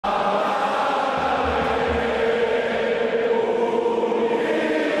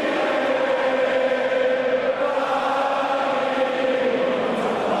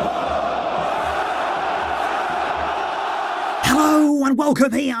and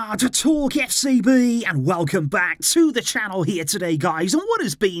welcome here to TalkFCB, and welcome back to the channel here today, guys, and what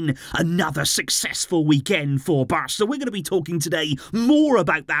has been another successful weekend for Barça. We're going to be talking today more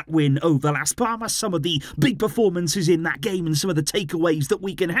about that win over Las Palmas, some of the big performances in that game, and some of the takeaways that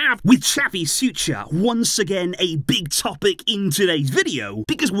we can have with Xavi's future. Once again, a big topic in today's video,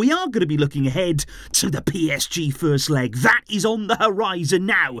 because we are going to be looking ahead to the PSG first leg. That is on the horizon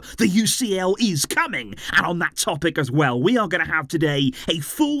now. The UCL is coming, and on that topic as well, we are going to have today a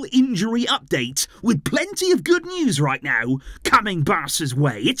full injury update with plenty of good news right now coming Barca's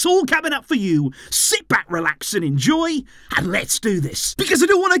way. It's all coming up for you. Sit back, relax and enjoy, and let's do this. Because I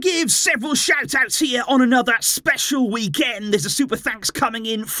do want to give several shout outs here on another special weekend. There's a super thanks coming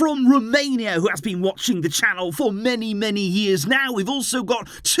in from Romania, who has been watching the channel for many years now. We've also got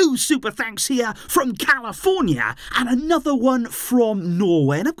two super thanks here from California and another one from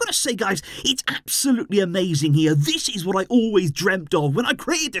Norway. And I've got to say, guys, it's absolutely amazing here. This is what I always dreamt of when I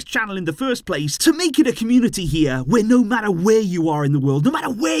created this channel in the first place, to make it a community here where no matter where you are in the world, no matter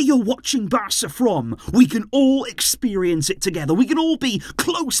where you're watching Barca from, we can all experience it together. We can all be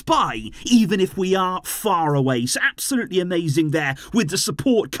close by, even if we are far away. So absolutely amazing there with the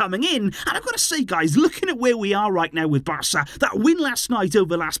support coming in. And I've got to say, guys, looking at where we are right now with Barca, that win last night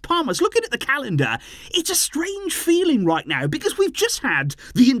over Las Palmas, looking at the calendar, it's a strange feeling right now because we've just had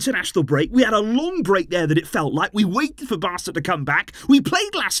the international break. We had a long break there that it felt like. We waited for Barca to come back. We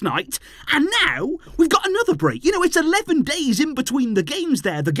played last night, and now we've got another break. You know, it's 11 days in between the games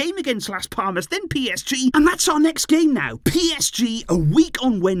there. The game against Las Palmas, then PSG, and that's our next game now. PSG a week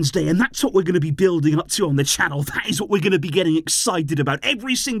on Wednesday, and that's what we're going to be building up to on the channel. That is what we're going to be getting excited about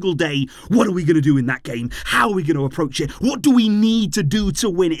every single day. What are we going to do in that game? How are we going to approach it? What do we need to do to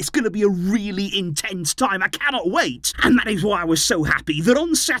win it? It's going to be a really intense time. I cannot wait. And that is why I was so happy that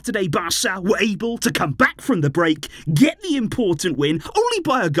on Saturday, Barca were able to come back from the break, get the important win, only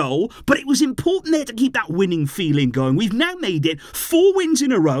by a goal, but it was important there to keep that winning feeling going. We've now made it 4 wins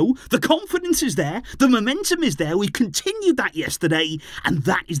in a row. The confidence is there. The momentum is there. We continued that yesterday, and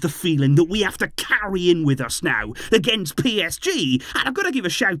that is the feeling that we have to carry in with us now against PSG. And I've got to give a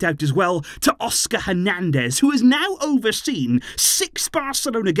shout out as well to Oscar Hernandez, who has now overseen 6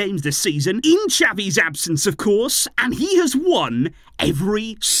 Barcelona games this season, in Xavi's absence, of course, and he has won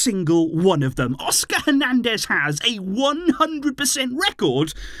every single one of them. Oscar Hernandez has a 100%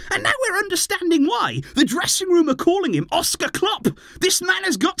 record, and now we're understanding why. The dressing room are calling him Oscar Klopp. This man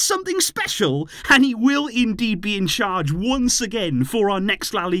has got something special, and he will indeed be in charge once again for our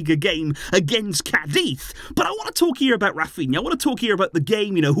next La Liga game against Cadiz. But I want to talk here about Raphinha. I want to talk here about the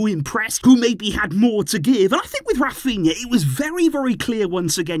game, you know, who impressed, who maybe had more to give. And I think with Raphinha, it was very clear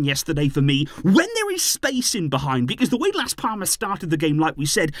once again yesterday for me when there is space in behind, because the way Las Palmas started the game, like we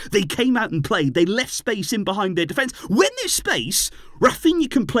said, they came out and played. They left space in behind their defence. When there's space, Raphinha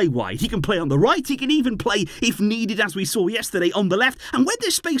can play wide. He can play on the right. He can even play, if needed, as we saw yesterday, on the left. And when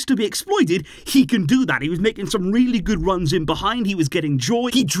there's space to be exploited, he can do that. He was making some really good runs in behind. He was getting joy.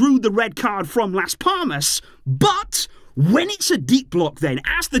 He drew the red card from Las Palmas, but when it's a deep block then,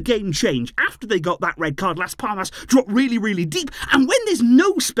 as the game changed, after they got that red card, Las Palmas dropped really deep. And when there's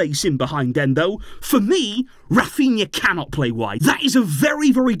no space in behind then, though, for me, Raphinha cannot play wide. That is a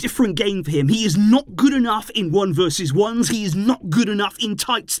very different game for him. He is not good enough in 1v1s. He is not good enough in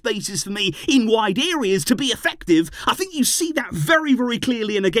tight spaces for me, in wide areas, to be effective. I think you see that very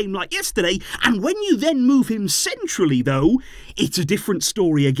clearly in a game like yesterday. And when you then move him centrally, though, it's a different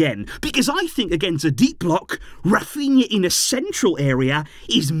story again. Because I think against a deep block, Raphinha in a central area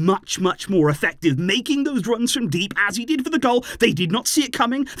is much more effective, making those runs from deep, as he did for the goal. They did not see it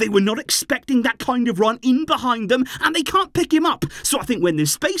coming. They were not expecting that kind of run in behind them, and they can't pick him up. So I think when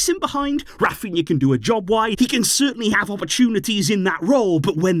there's space in behind, Raphinha can do a job wide. He can certainly have opportunities in that role,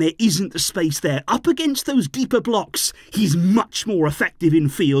 but when there isn't the space there, up against those deeper blocks, he's much more effective in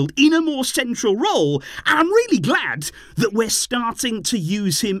field, in a more central role. And I'm really glad that we're starting to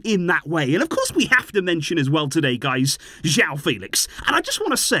use him in that way. And of course, we have to mention as well today, guys, Joao Felix. And I just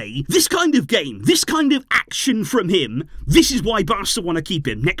want to say, this kind of game, this kind of action from him, this is why Barca want to keep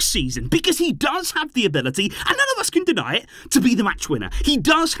him next season, because he does have the ability, and none of us can deny it, to be the match winner. He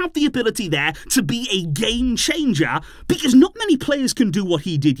does have the ability there to be a game changer, because not many players can do what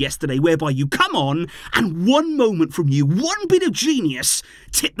he did yesterday, whereby you come on and one moment from you, one bit of genius,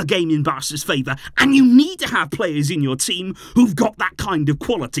 tip the game in Barca's favour. And you need to have players in your team who've got that kind of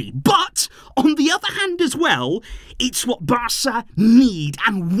quality. But on the other hand as well, It's what Barca need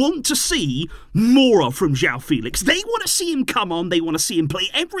and want to see more of from Joao Felix. They want to see him come on, they want to see him play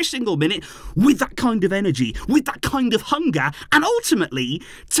every single minute with that kind of energy, with that kind of hunger, and ultimately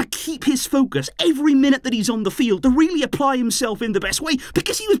to keep his focus every minute that he's on the field, to really apply himself in the best way,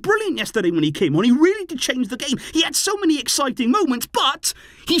 because he was brilliant yesterday when he came on. He really did change the game. He had so many exciting moments, but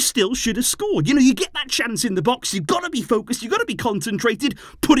he still should have scored. You know, you get that chance in the box, you've got to be focused, you've got to be concentrated,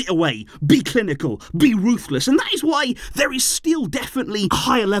 put it away, be clinical, be ruthless, and that is why there is still definitely a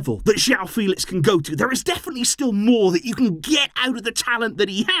higher level that Joao Felix can go to. There is definitely still more that you can get out of the talent that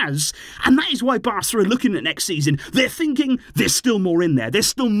he has, and that is why Barca are looking at next season. They're thinking there's still more in there, there's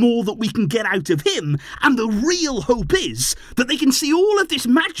still more that we can get out of him, and the real hope is that they can see all of this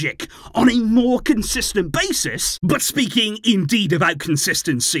magic on a more consistent basis. But speaking indeed about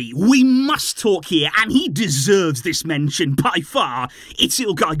consistency, we must talk here, and he deserves this mention by far. It's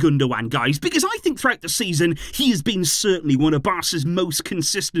Ilkay Gundogan, guys, because I think throughout the season he has been certainly one of Barca's most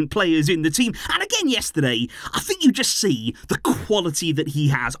consistent players in the team, and again yesterday I think you just see the quality that he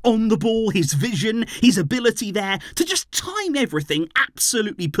has on the ball, his vision, his ability there to just time everything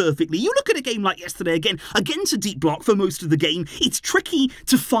absolutely perfectly. You look at a game like yesterday again, against a deep block for most of the game, it's tricky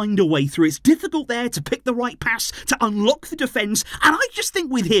to find a way through, it's difficult there to pick the right pass, to unlock the defence, and I just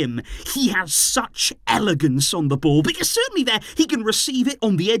think with him, he has such elegance on the ball, because certainly there, he can receive it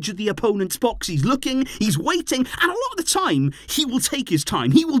on the edge of the opponent's box, he's looking, he's waiting, and a lot of the time, he will take his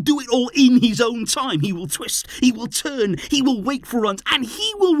time, he will do it all in his own time, he will twist, he will turn, he will wait for runs, and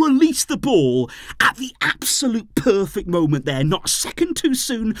he will release the ball at the absolute perfect moment there, not a second too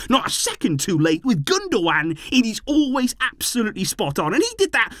soon, not a second too late. With Gundogan, it is always absolutely spot on, and he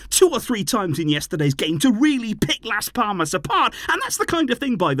did that 2 or 3 times in yesterday's game to really pick Las Palmas apart, and that's the kind of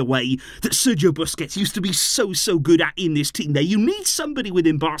thing, by the way, that Sergio Busquets used to be so good at in this team there. You need somebody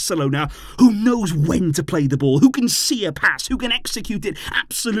within Barcelona who knows when to play the ball, who can see a pass, who can execute it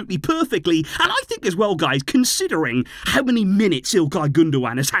absolutely perfectly, and I think as well, guys, considering how many minutes Ilkay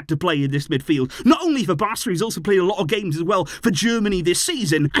Gundogan has had to play in this midfield, not only for Barca, he's also played a lot of games as well for Germany this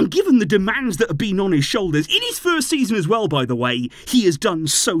season, and given the demands that have been on his shoulders, in his first season as well, by the way, he has done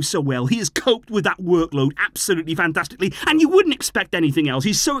so well. He has coped with that workload absolutely fantastically, and you wouldn't expect anything else.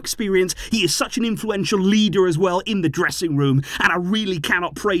 He's so experienced, he is such an influential leader as well in the dressing room, and I really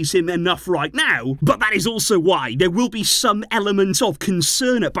cannot praise him enough right now. But that is also why there will be some element of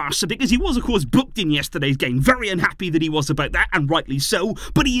concern at Barca, because he was of course booked in yesterday's game, very unhappy that he was about that, and rightly so,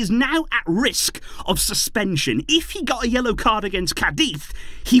 but he is now at risk of suspension. If he got a yellow card against Cadiz,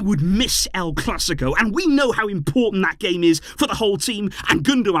 he would miss El Clasico, and we know how important that game is for the whole team, and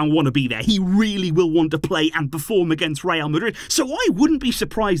Gundogan want to be there. He really will want to play and perform against Real Madrid, so I wouldn't be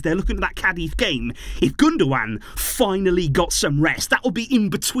surprised there, looking at that Cadiz game, if Gundogan finally got some rest. That will be in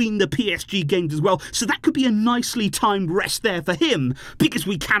between the PSG games as well, so that could be a nicely timed rest there for him, because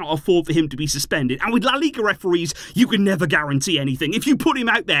we cannot afford for him to be suspended, and with La Liga referees, you can never guarantee anything. If you put him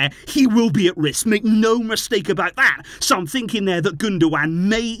out there, he will be at risk, make no mistake about that, so I'm thinking there that Gundogan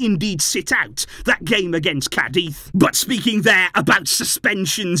may indeed sit out that game against Cadiz. But speaking there about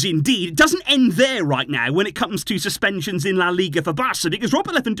suspensions indeed, it doesn't end there right now when it comes to suspensions in La Liga for Barca, because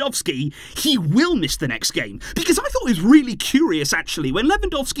Robert Lewandowski, he will miss the next game, because I thought it was really curious actually, when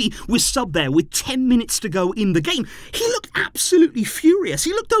Lewandowski was subbed there with 10 minutes to go in the game, he looked absolutely furious.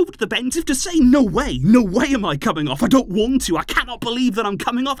 He looked over to the bench as if to say, no way am I coming off, I don't want to, I cannot believe that I'm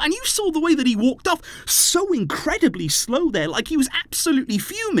coming off, and you saw the way that he walked off, so incredibly slow there, like he was absolutely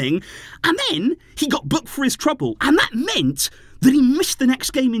fuming, and then he got booked for his trouble, and that meant that he missed the next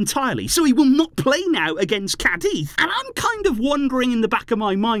game entirely, so he will not play now against Cadiz. And I'm kind of wondering in the back of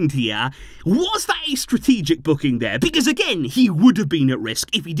my mind here, was that a strategic booking there? Because again, he would have been at risk.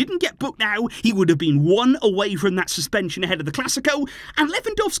 If he didn't get booked now, he would have been 1 away from that suspension ahead of the Clasico, and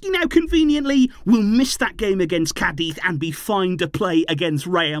Lewandowski now conveniently will miss that game against Cadiz and be fine to play against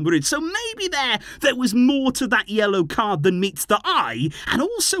Real Madrid. So maybe there was more to that yellow card than meets the eye, and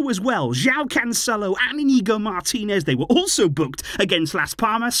also as well, João Cancelo and Inigo Martinez, they were also booked against Las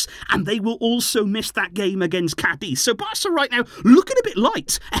Palmas, and they will also miss that game against Cadiz. So Barca right now looking a bit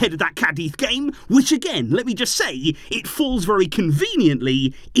light ahead of that Cadiz game, which again, let me just say, it falls very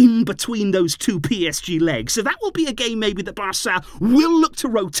conveniently in between those 2 PSG legs. So that will be a game maybe that Barca will look to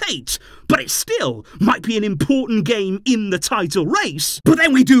rotate, but it still might be an important game in the title race. But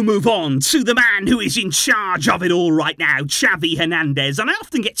then we do move on to the man who is in charge of it all right now, Xavi Hernandez. And I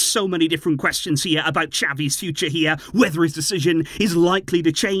often get so many different questions here about Xavi's future here, whether his decision decision is likely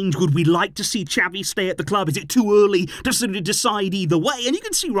to change. Would we like to see Xavi stay at the club? Is it too early to sort of decide either way? And you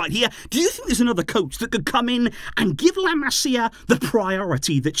can see right here, do you think there's another coach that could come in and give La Masia the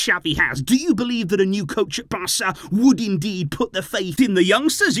priority that Xavi has? Do you believe that a new coach at Barca would indeed put the faith in the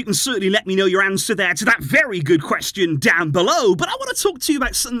youngsters? You can certainly let me know your answer there to that very good question down below. But I want to talk to you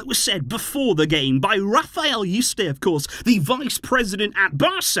about something that was said before the game by Rafael Yuste, of course, the vice president at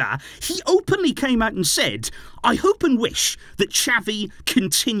Barca. He openly came out and said, I hope and wish that Xavi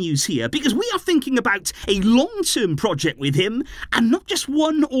continues here, because we are thinking about a long-term project with him and not just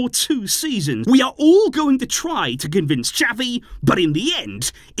 1 or 2 seasons. We are all going to try to convince Xavi, but in the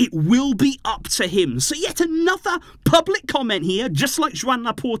end, it will be up to him. So yet another public comment here, just like Joan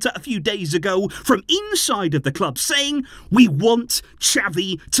Laporta a few days ago, from inside of the club saying, we want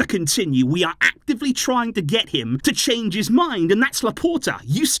Xavi to continue. We are actively trying to get him to change his mind. And that's Laporta,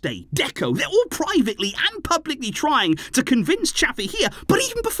 Yuste, Deco. They're all privately and publicly trying to convince Xavi here. But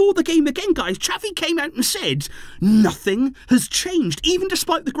even before the game again, guys, Xavi came out and said nothing has changed. Even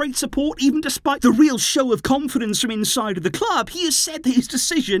despite the great support, even despite the real show of confidence from inside of the club, he has said that his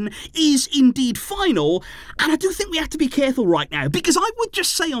decision is indeed final. And I do think we have to be careful right now, because I would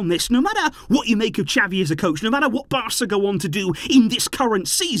just say on this, no matter what you make of Xavi as a coach, no matter what Barca go on to do in this current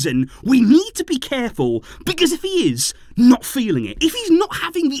season, we need to be careful, because if he is not feeling it, if he's not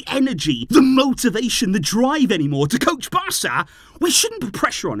having the energy, the motivation, the drive anymore to coach Barca, we shouldn't put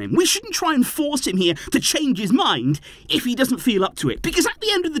pressure on him. We shouldn't try and force him here to change his mind if he doesn't feel up to it. Because at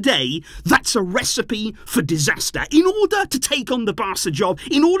the end of the day, that's a recipe for disaster. In order to take on the Barca job,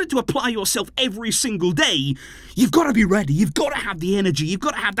 in order to apply yourself every single day, you've got to be ready. You've got to have the energy. You've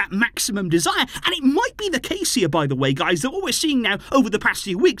got to have that maximum desire. And it might be the case here, by the way, guys, that what we're seeing now over the past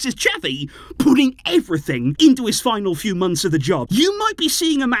few weeks is Xavi putting everything into his final few months of the job. You might be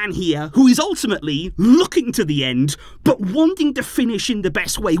seeing a man here who is ultimately looking to the end, but wanting to finish in the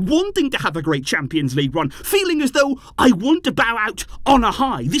best way, wanting to have a great Champions League run, feeling as though I want to bow out on a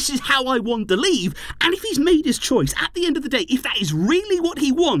high. This is how I want to leave. And if he's made his choice, at the end of the day, if that is really what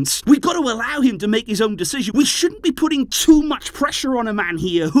he wants, we've got to allow him to make his own decision. We shouldn't be putting too much pressure on a man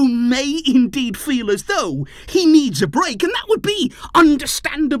here who may indeed feel as though he needs a break. And that would be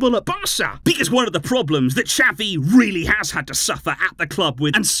understandable at Barca, because one of the problems that Xavi really has had to suffer at the club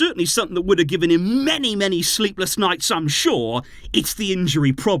with, and certainly something that would have given him many, many sleepless nights, I'm sure, it's the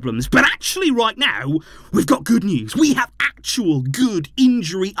injury problems. But actually right now, we've got good news. We have actual good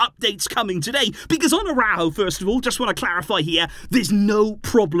injury updates coming today, because on Araujo, first of all, just want to clarify here, there's no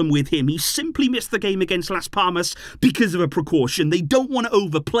problem with him. He simply missed the game against Las Palmas because of a precaution. They don't want to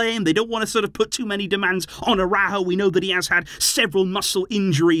overplay him. They don't want to sort of put too many demands on Araujo. We know that he has had several muscle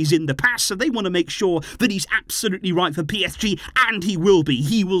injuries in the past, so they want to make sure that he's absolutely right for PSG, and he will be.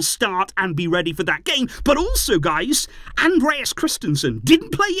 He will start and be ready for that game. But also, guys, Andreas Christensen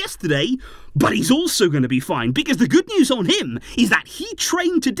didn't play yesterday, but he's also going to be fine, because the good news on him is that he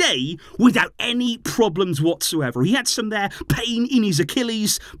trained today without any problems whatsoever. He had some pain in his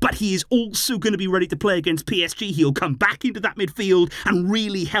Achilles, but he is also going to be ready to play against PSG. He'll come back into that midfield and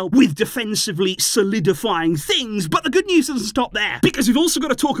really help with defensively solidifying things. But the good news doesn't stop there, because we've also got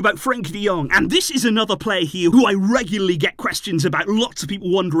to talk about Frenkie de Jong. And this is another player here who I regularly get questions about. Lots of people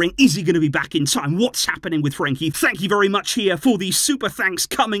wondering, is he going to be back in time? What's happening with Frenkie? Thank you very much here for the super thanks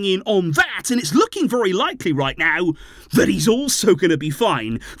coming in on that. And it's looking very likely right now that he's also going to be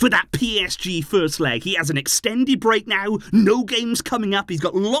fine for that PSG first leg. He has an extended break now, no games coming up. He's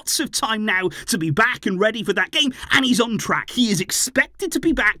got lots of time now to be back and ready for that game, and he's on track. He is expected to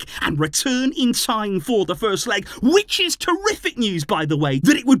be back and return in time for the first leg, which is terrific news, by the way,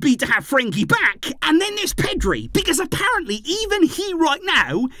 that it would be to have Frenkie back. And then there's Pedri, because apparently even he right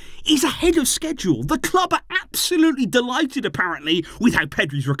now is ahead of schedule. The club are absolutely delighted, apparently, with how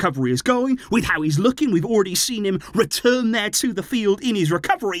Pedri's recovery is going, with how he's looking. We've already seen him return there to the field in his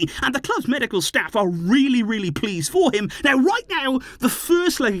recovery, and the club's medical staff are really, really pleased for him. Now, right now, the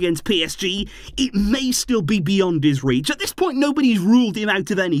first leg against PSG, it may still be beyond his reach. At this point, nobody's ruled him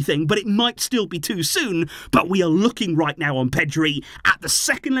out of anything, but it might still be too soon. But we are looking right now on Pedri at the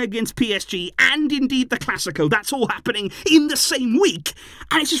second leg against PSG, and indeed the Clasico. That's all happening in the same week,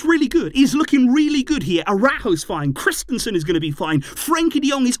 and it's just really good. He's looking really good here. Araujo's fine. Christensen is going to be fine. Frenkie de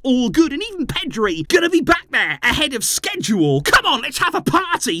Jong is all good, and even Pedri going to be back there ahead of schedule. Come on, let's have a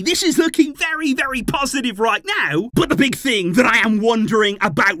party. This is looking very, very positive right now. But the big thing that I am wondering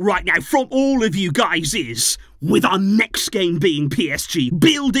about right now from all of you guys is, with our next game being PSG,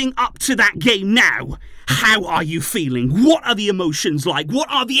 building up to that game now. How are you feeling? What are the emotions like?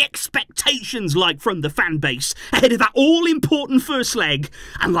 What are the expectations like from the fan base ahead of that all-important first leg?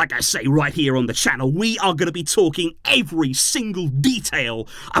 And like I say right here on the channel, we are going to be talking every single detail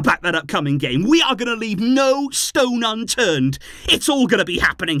about that upcoming game. We are going to leave no stone unturned. It's all going to be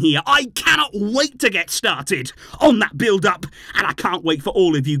happening here. I cannot wait to get started on that build-up, and I can't wait for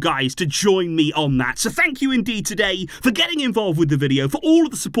all of you guys to join me on that. So thank you indeed today for getting involved with the video, for all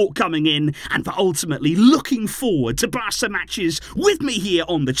of the support coming in, and for ultimately looking forward to Barca matches with me here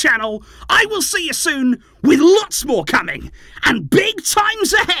on the channel. I will see you soon with lots more coming and big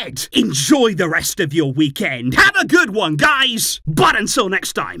times ahead. Enjoy the rest of your weekend. Have a good one, guys. But until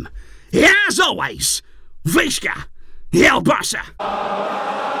next time, as always, Visca El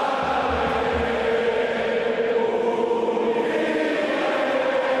Barça.